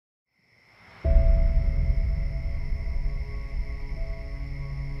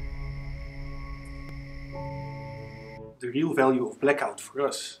The real value of Blackout for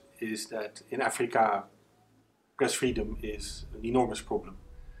us is that in Africa, press freedom is an enormous problem.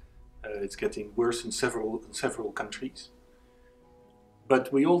 It's getting worse in several countries.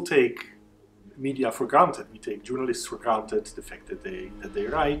 But we all take media for granted. We take journalists for granted, the fact that they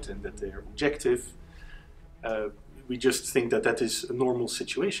write and that they are objective. We just think that that is a normal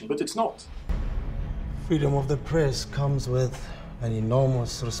situation, but it's not. Freedom of the press comes with an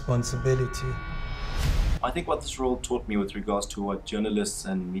enormous responsibility. I think what this role taught me with regards to what journalists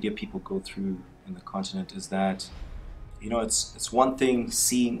and media people go through in the continent is that, you know, it's one thing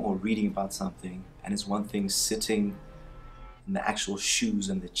seeing or reading about something, and it's one thing sitting in the actual shoes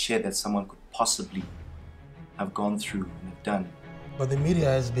and the chair that someone could possibly have gone through and have done. But the media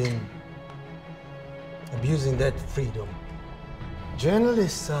has been abusing that freedom.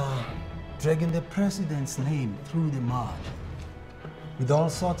 Journalists are dragging the president's name through the mud with all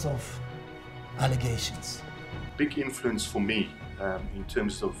sorts of allegations. Big influence for me in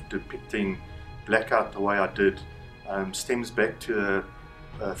terms of depicting Blackout the way I did stems back to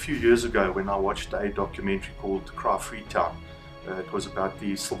a few years ago when I watched a documentary called Cry Freetown. It was about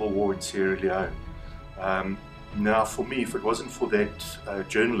the civil war in Sierra Leone. Now for me, if it wasn't for that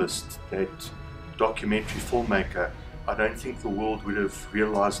journalist, that documentary filmmaker, I don't think the world would have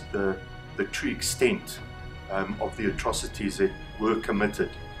realized the true extent of the atrocities that were committed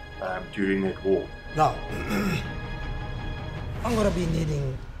during that war. Now, I'm gonna be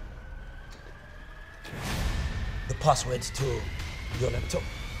needing the password to your laptop.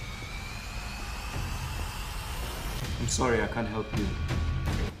 I'm sorry, I can't help you.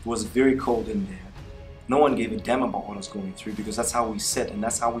 It was very cold in there. No one gave a damn about what I was going through because that's how we sit and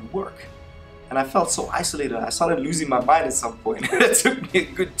that's how we work. And I felt so isolated. I started losing my mind at some point. It took me a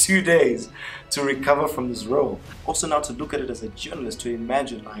good 2 days to recover from this role. Also now to look at it as a journalist, to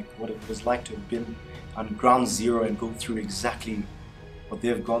imagine like what it was like to have been on ground zero and go through exactly what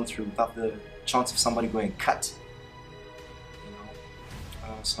they've gone through without the chance of somebody going cut. You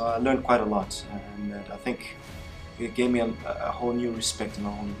know? So I learned quite a lot, and I think it gave me a whole new respect and a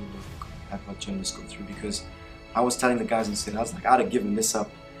whole new look at what journalists go through, because I was telling the guys and said, I was like, I'd have given this up.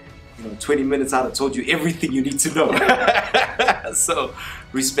 You know, 20 minutes I'd have told you everything you need to know. So,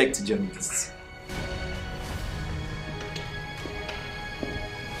 respect to journalists.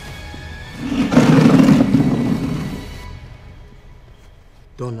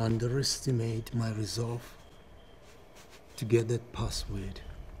 Don't underestimate my resolve to get that password.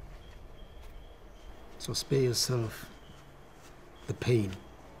 So spare yourself the pain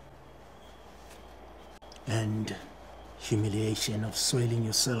and humiliation of soiling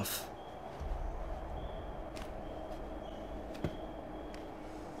yourself.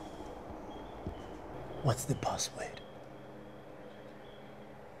 What's the password?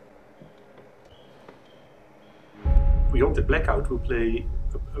 We hope that Blackout will play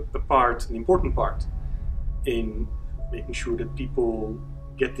an important part in making sure that people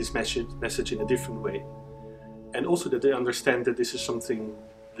get this message in a different way. And also that they understand that this is something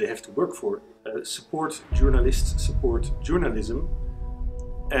they have to work for. Support journalists, support journalism,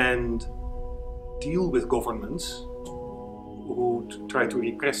 and deal with governments who try to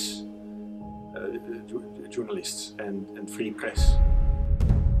repress journalists and free press.